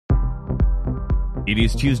It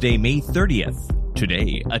is Tuesday, May 30th.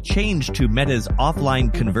 Today, a change to Meta's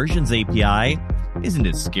offline conversions API isn't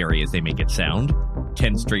as scary as they make it sound.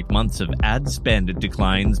 10 straight months of ad spend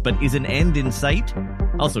declines, but is an end in sight?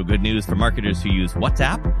 Also good news for marketers who use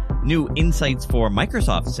WhatsApp, new insights for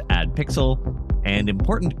Microsoft's Ad Pixel, and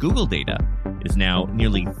important Google data is now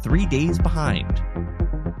nearly 3 days behind.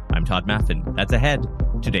 I'm Todd Maffin. That's ahead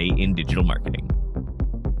today in digital marketing.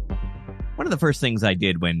 One of the first things I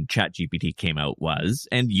did when ChatGPT came out was,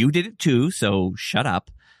 and you did it too, so shut up,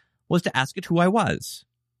 was to ask it who I was.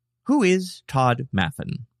 Who is Todd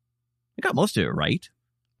Maffin? I got most of it right.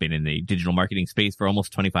 Been in the digital marketing space for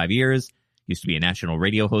almost 25 years. Used to be a national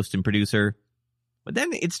radio host and producer. But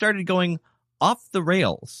then it started going off the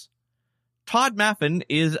rails. Todd Maffin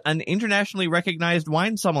is an internationally recognized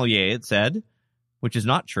wine sommelier, it said, which is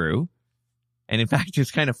not true. And in fact,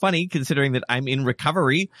 it's kind of funny considering that I'm in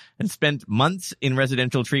recovery and spent months in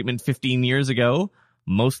residential treatment 15 years ago,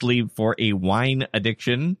 mostly for a wine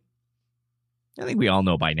addiction. I think we all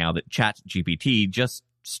know by now that ChatGPT just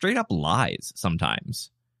straight up lies sometimes.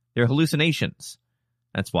 They're hallucinations.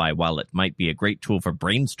 That's why while it might be a great tool for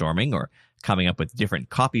brainstorming or coming up with different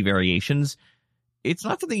copy variations, it's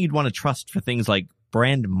not something you'd want to trust for things like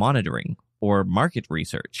brand monitoring or market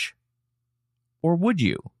research. Or would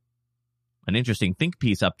you? An interesting think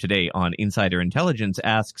piece up today on Insider Intelligence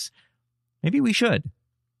asks, maybe we should.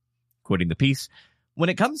 Quoting the piece, when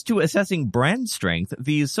it comes to assessing brand strength,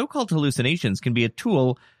 these so-called hallucinations can be a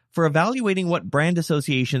tool for evaluating what brand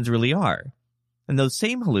associations really are. And those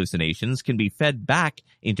same hallucinations can be fed back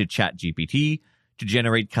into ChatGPT to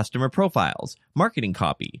generate customer profiles, marketing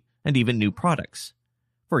copy, and even new products.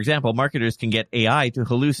 For example, marketers can get AI to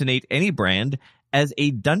hallucinate any brand as a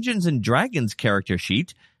Dungeons & Dragons character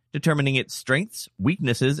sheet, determining its strengths,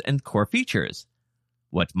 weaknesses, and core features.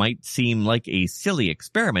 What might seem like a silly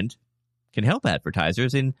experiment can help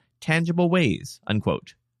advertisers in tangible ways,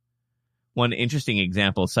 unquote. One interesting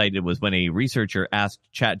example cited was when a researcher asked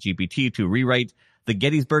ChatGPT to rewrite the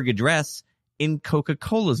Gettysburg Address in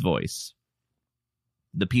Coca-Cola's voice.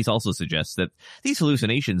 The piece also suggests that these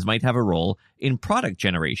hallucinations might have a role in product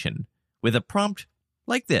generation, with a prompt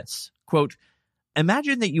like this, quote,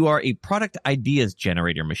 imagine that you are a product ideas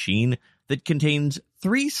generator machine that contains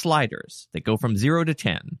 3 sliders that go from 0 to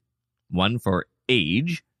 10. One for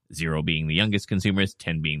age, 0 being the youngest consumers,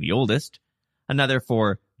 10 being the oldest. Another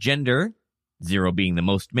for gender, 0 being the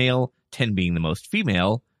most male, 10 being the most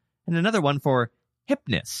female. And another one for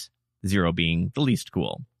hipness, 0 being the least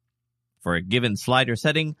cool. For a given slider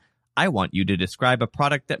setting, I want you to describe a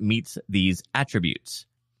product that meets these attributes.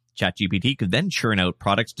 ChatGPT could then churn out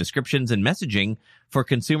products, descriptions, and messaging for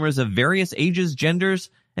consumers of various ages, genders,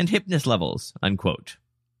 and hipness levels, unquote.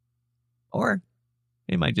 Or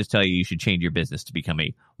it might just tell you should change your business to become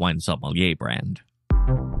a wine sommelier brand.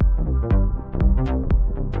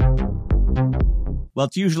 Well,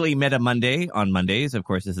 it's usually Meta Monday on Mondays. Of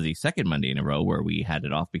course, this is the second Monday in a row where we had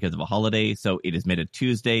it off because of a holiday. So it is Meta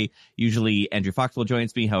Tuesday. Usually Andrew Foxwell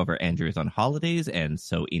joins me. However, Andrew is on holidays. And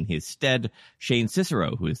so in his stead, Shane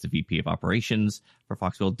Cicero, who is the VP of Operations for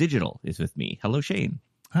Foxwell Digital, is with me. Hello, Shane.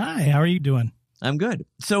 Hi, how are you doing? I'm good.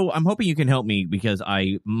 So I'm hoping you can help me because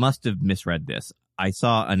I must have misread this. I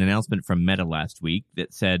saw an announcement from Meta last week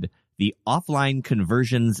that said the offline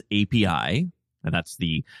conversions API, and that's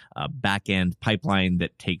the back-end pipeline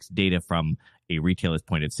that takes data from a retailer's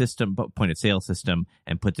point of sale system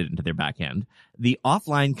and puts it into their back-end. The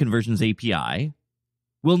offline conversions API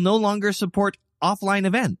will no longer support offline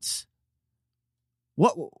events.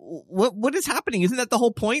 What is happening? Isn't that the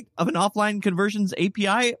whole point of an offline conversions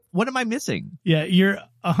API? What am I missing? Yeah, you're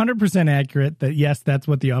 100% accurate that yes, that's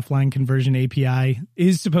what the offline conversion API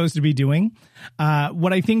is supposed to be doing.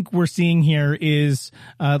 What I think we're seeing here is,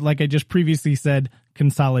 like I just previously said,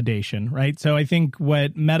 consolidation, right? So I think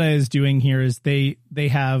what Meta is doing here is they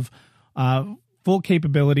have full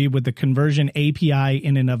capability with the conversion API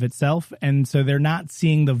in and of itself. And so they're not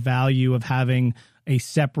seeing the value of having a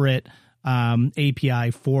separate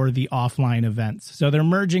API for the offline events. So they're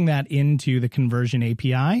merging that into the conversion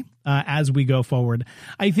API as we go forward.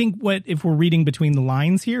 I think if we're reading between the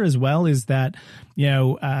lines here as well, is that,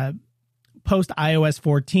 post iOS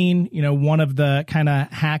 14, one of the kind of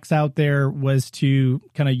hacks out there was to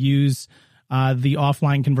kind of use the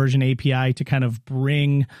offline conversion API to kind of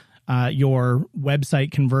bring your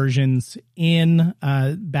website conversions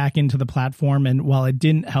back into the platform. And while it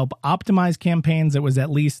didn't help optimize campaigns, it was at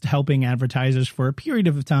least helping advertisers for a period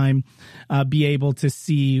of time be able to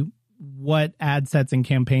see what ad sets and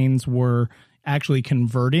campaigns were actually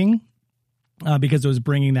converting because it was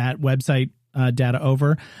bringing that website data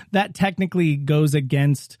over. That technically goes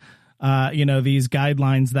against these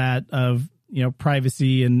guidelines that of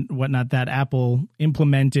privacy and whatnot that Apple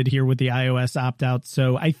implemented here with the iOS opt-out.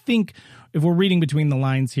 So I think if we're reading between the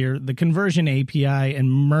lines here, the conversion API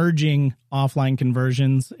and merging offline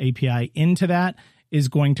conversions API into that is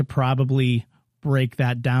going to probably break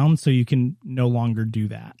that down so you can no longer do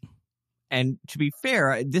that. And to be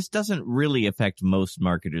fair, this doesn't really affect most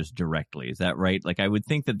marketers directly. Is that right? Like, I would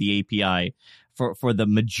think that the API for the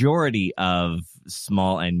majority of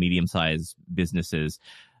small and medium-sized businesses,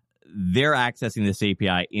 they're accessing this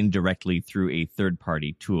API indirectly through a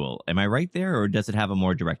third-party tool. Am I right there, or does it have a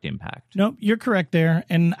more direct impact? Nope, you're correct there.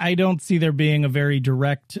 And I don't see there being a very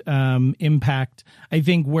direct impact. I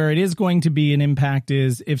think where it is going to be an impact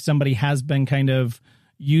is if somebody has been kind of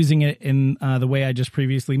using it in the way I just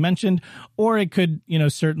previously mentioned, or it could,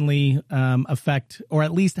 certainly affect or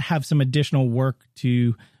at least have some additional work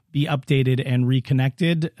to be updated and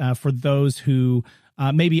reconnected for those who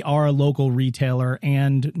maybe are a local retailer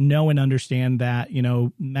and know and understand that,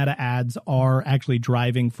 Meta ads are actually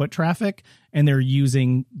driving foot traffic and they're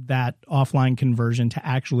using that offline conversion to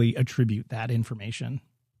actually attribute that information.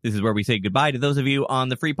 This is where we say goodbye to those of you on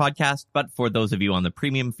the free podcast, but for those of you on the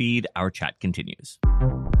premium feed, our chat continues.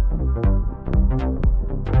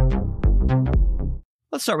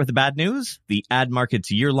 Let's start with the bad news. The ad market's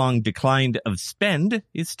year-long decline of spend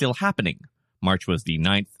is still happening. March was the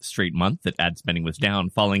 9th straight month that ad spending was down,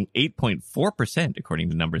 falling 8.4% according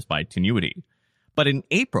to numbers by Tenuity. But in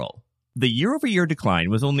April, the year-over-year decline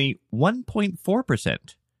was only 1.4%,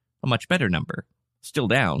 a much better number. Still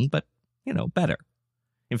down, but, better.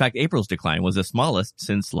 In fact, April's decline was the smallest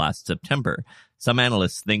since last September. Some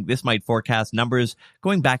analysts think this might forecast numbers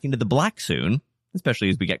going back into the black soon, especially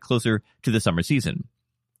as we get closer to the summer season.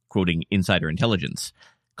 Quoting Insider Intelligence,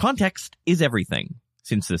 "Context is everything.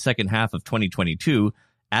 Since the second half of 2022,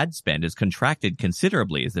 ad spend has contracted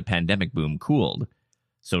considerably as the pandemic boom cooled.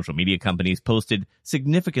 Social media companies posted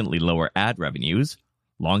significantly lower ad revenues,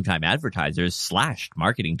 longtime advertisers slashed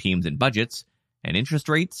marketing teams and budgets, and interest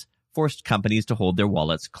rates forced companies to hold their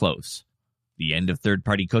wallets close. The end of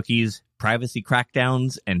third-party cookies, privacy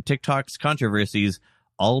crackdowns, and TikTok's controversies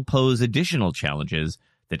all pose additional challenges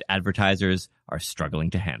that advertisers are struggling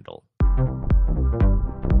to handle."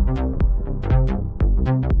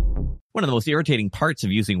 One of the most irritating parts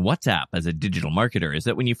of using WhatsApp as a digital marketer is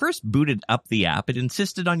that when you first booted up the app, it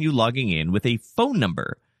insisted on you logging in with a phone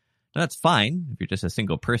number. Now, that's fine if you're just a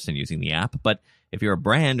single person using the app, but if you're a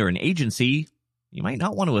brand or an agency, you might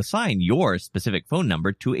not want to assign your specific phone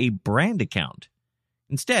number to a brand account.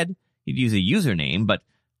 Instead, you'd use a username, but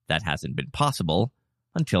that hasn't been possible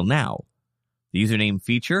until now. The username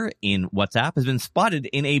feature in WhatsApp has been spotted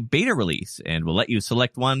in a beta release and will let you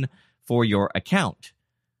select one for your account.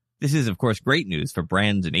 This is, of course, great news for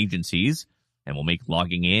brands and agencies, and will make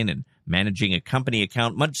logging in and managing a company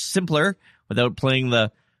account much simpler without playing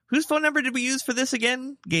the "whose phone number did we use for this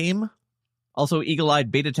again?" game. Also,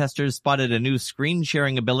 eagle-eyed beta testers spotted a new screen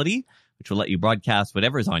sharing ability, which will let you broadcast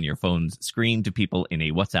whatever's on your phone's screen to people in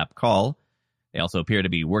a WhatsApp call. They also appear to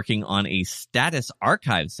be working on a status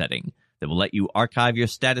archive setting that will let you archive your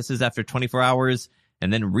statuses after 24 hours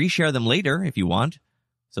and then reshare them later if you want.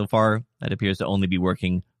 So far, that appears to only be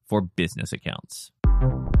working for business accounts.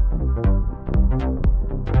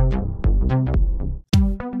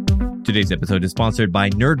 Today's episode is sponsored by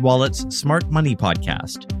NerdWallet's Smart Money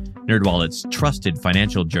Podcast. NerdWallet's trusted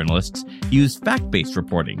financial journalists use fact-based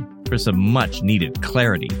reporting for some much-needed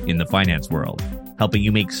clarity in the finance world, helping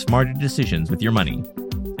you make smarter decisions with your money.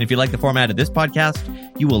 And if you like the format of this podcast,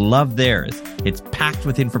 you will love theirs. It's packed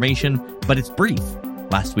with information, but it's brief.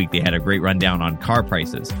 Last week, they had a great rundown on car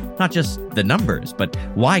prices. Not just the numbers, but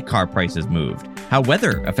why car prices moved, how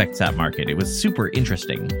weather affects that market. It was super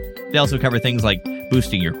interesting. They also cover things like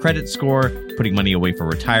boosting your credit score, putting money away for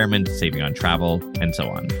retirement, saving on travel, and so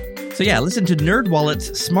on. So yeah, listen to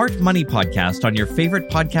NerdWallet's Smart Money Podcast on your favorite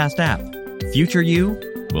podcast app. Future you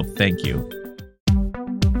will thank you.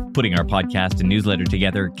 Putting our podcast and newsletter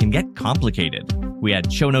together can get complicated. We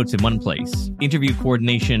had show notes in one place, interview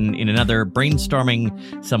coordination in another,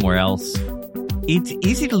 brainstorming somewhere else. It's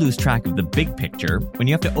easy to lose track of the big picture when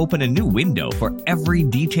you have to open a new window for every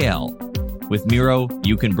detail. With Miro,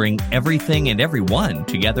 you can bring everything and everyone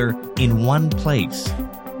together in one place.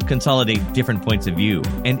 Consolidate different points of view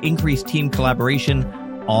and increase team collaboration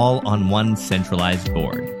all on one centralized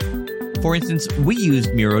board. For instance, we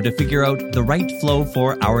used Miro to figure out the right flow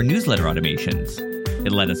for our newsletter automations.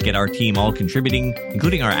 It let us get our team all contributing,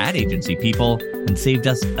 including our ad agency people, and saved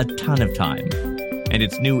us a ton of time. And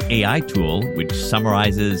its new AI tool, which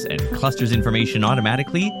summarizes and clusters information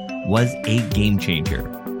automatically, was a game changer.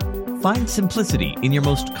 Find simplicity in your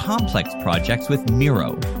most complex projects with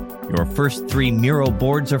Miro. Your first 3 Miro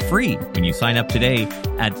boards are free when you sign up today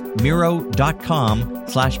at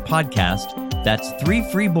Miro.com/podcast. That's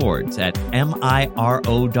 3 free boards at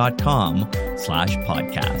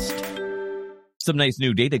Miro.com/podcast. Some nice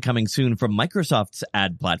new data coming soon from Microsoft's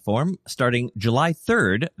ad platform. Starting July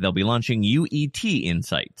 3rd, they'll be launching UET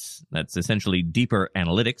Insights. That's essentially deeper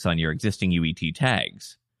analytics on your existing UET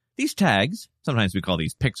tags. These tags, sometimes we call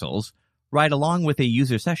these pixels, ride along with a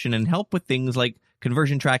user session and help with things like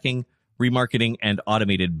conversion tracking, remarketing, and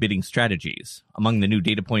automated bidding strategies. Among the new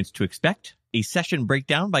data points to expect, a session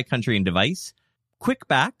breakdown by country and device, quick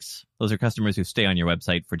backs, those are customers who stay on your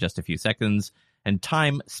website for just a few seconds, and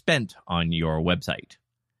time spent on your website.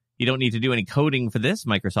 You don't need to do any coding for this.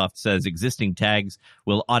 Microsoft says existing tags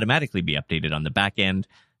will automatically be updated on the back end,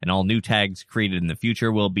 and all new tags created in the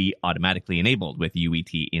future will be automatically enabled with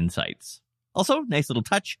UET Insights. Also, nice little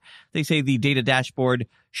touch, they say the data dashboard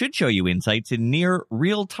should show you insights in near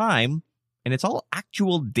real time, and it's all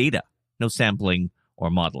actual data, no sampling or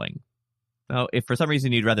modeling. Now, if for some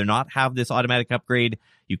reason you'd rather not have this automatic upgrade,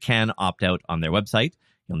 you can opt out on their website.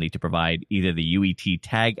 You'll need to provide either the UET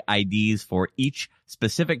tag IDs for each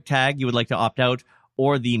specific tag you would like to opt out,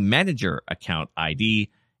 or the manager account ID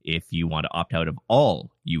if you want to opt out of all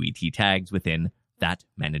UET tags within that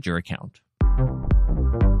manager account.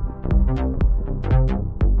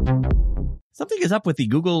 Something is up with the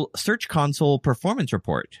Google Search Console performance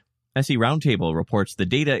report. SE Roundtable reports the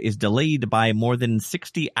data is delayed by more than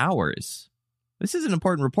 60 hours. This is an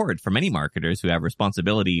important report for many marketers who have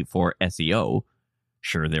responsibility for SEO.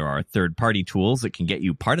 Sure, there are third-party tools that can get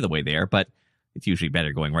you part of the way there, but it's usually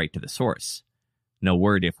better going right to the source. No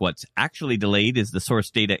word if what's actually delayed is the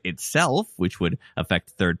source data itself, which would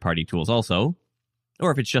affect third-party tools also,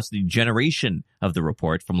 or if it's just the generation of the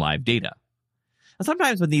report from live data. Now,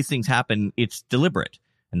 sometimes when these things happen, it's deliberate,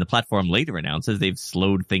 and the platform later announces they've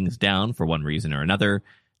slowed things down for one reason or another.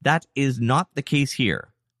 That is not the case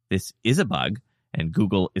here. This is a bug, and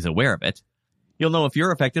Google is aware of it. You'll know if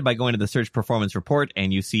you're affected by going to the search performance report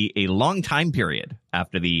and you see a long time period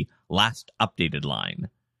after the last updated line.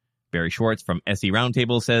 Barry Schwartz from SE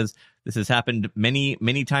Roundtable says this has happened many,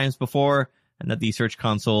 many times before, and that the Search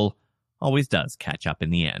Console always does catch up in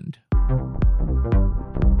the end.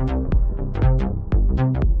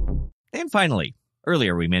 And finally,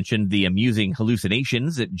 earlier we mentioned the amusing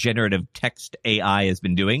hallucinations that generative text AI has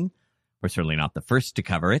been doing. We're certainly not the first to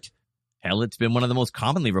cover it. Hell, it's been one of the most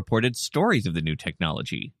commonly reported stories of the new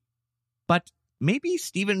technology. But maybe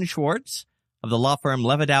Stephen Schwartz of the law firm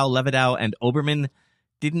Levidow and Oberman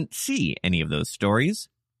didn't see any of those stories.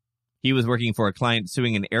 He was working for a client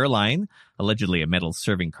suing an airline. Allegedly, a metal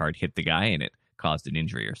serving cart hit the guy and it caused an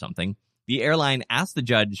injury or something. The airline asked the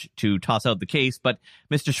judge to toss out the case, but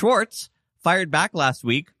Mr. Schwartz fired back last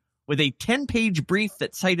week with a 10-page brief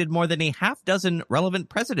that cited more than a half dozen relevant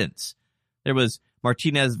precedents. There was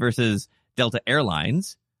Martinez versus Delta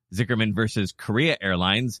Airlines, Zickerman versus Korea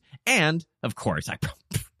Airlines, and, of course, I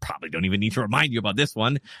probably don't even need to remind you about this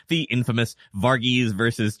one, the infamous Varghese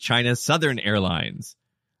versus China Southern Airlines.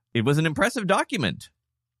 It was an impressive document.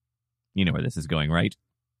 You know where this is going, right?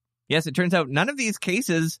 Yes, it turns out none of these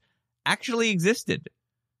cases actually existed.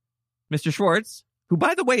 Mr. Schwartz, who,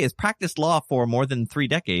 by the way, has practiced law for more than 3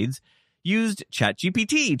 decades, used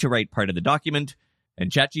ChatGPT to write part of the document, and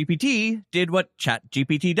ChatGPT did what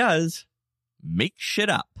ChatGPT does, make shit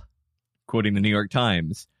up. Quoting the New York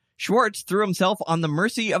Times, Schwartz threw himself on the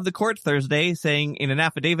mercy of the court Thursday, saying in an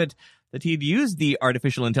affidavit that he'd used the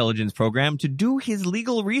artificial intelligence program to do his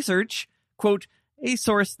legal research, quote, a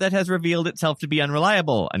source that has revealed itself to be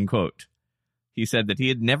unreliable, unquote. He said that he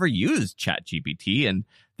had never used ChatGPT and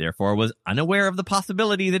therefore was unaware of the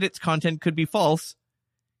possibility that its content could be false.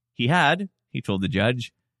 He had, he told the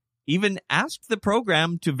judge, even asked the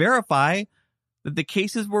program to verify that the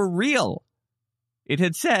cases were real. It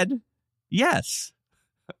had said, yes,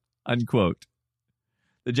 unquote.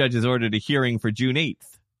 The judge has ordered a hearing for June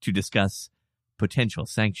 8th to discuss potential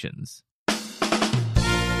sanctions.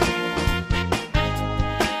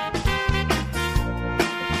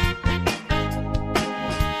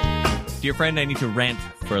 Dear friend, I need to rant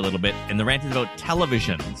for a little bit, and the rant is about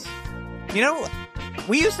televisions. You know,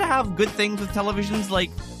 we used to have good things with televisions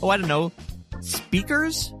like,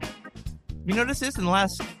 speakers. You notice this in the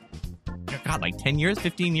last, like 10 years,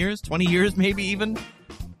 15 years, 20 years, maybe even?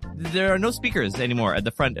 There are no speakers anymore at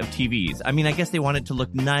the front of TVs. I mean, I guess they want it to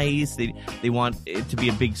look nice. They want it to be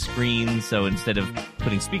a big screen, so instead of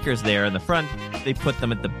putting speakers there in the front, they put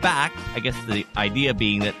them at the back. I guess the idea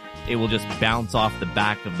being that it will just bounce off the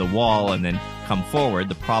back of the wall and then come forward.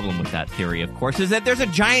 The problem with that theory, of course, is that there's a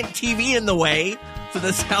giant TV in the way, so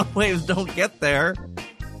the sound waves don't get there.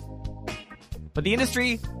 But the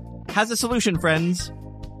industry has a solution, friends,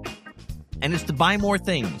 and it's to buy more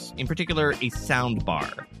things, in particular a sound bar,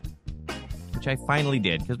 which I finally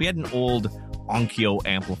did, because we had an old Onkyo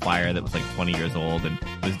amplifier that was like 20 years old, and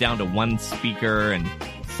it was down to one speaker, and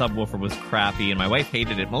the subwoofer was crappy, and my wife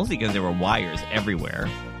hated it mostly because there were wires everywhere.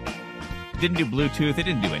 It didn't do Bluetooth, it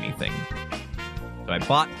didn't do anything. So I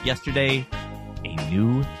bought yesterday a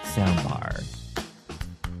new soundbar.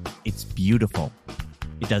 It's beautiful.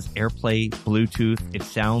 It does AirPlay, Bluetooth, it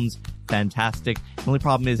sounds fantastic. The only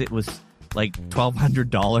problem is it was like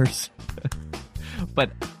 $1,200,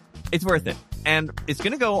 but it's worth it. And it's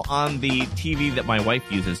going to go on the TV that my wife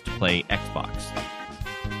uses to play Xbox.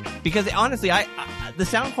 Because honestly, the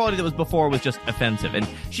sound quality that was before was just offensive. And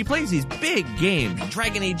she plays these big games,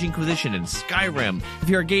 Dragon Age Inquisition and Skyrim. If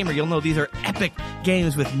you're a gamer, you'll know these are epic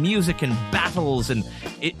games with music and battles. And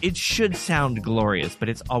it should sound glorious, but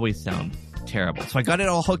it's always sound terrible. So I got it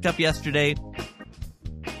all hooked up yesterday.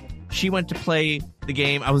 She went to play the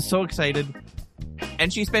game. I was so excited.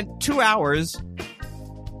 And she spent 2 hours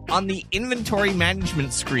on the inventory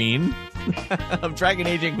management screen of Dragon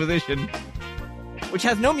Age Inquisition, which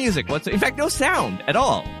has no music whatsoever. In fact, no sound at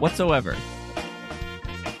all whatsoever.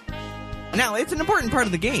 Now, it's an important part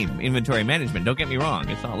of the game, inventory management. Don't get me wrong.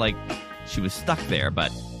 It's not like she was stuck there,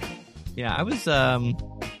 but yeah, I was a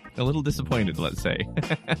little disappointed, let's say.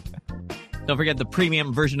 Don't forget the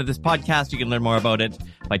premium version of this podcast. You can learn more about it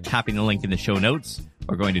by tapping the link in the show notes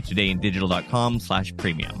or going to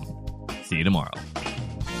todayindigital.com/premium. See you tomorrow.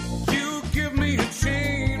 You give me a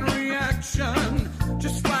chain reaction,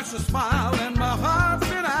 just flash a smile and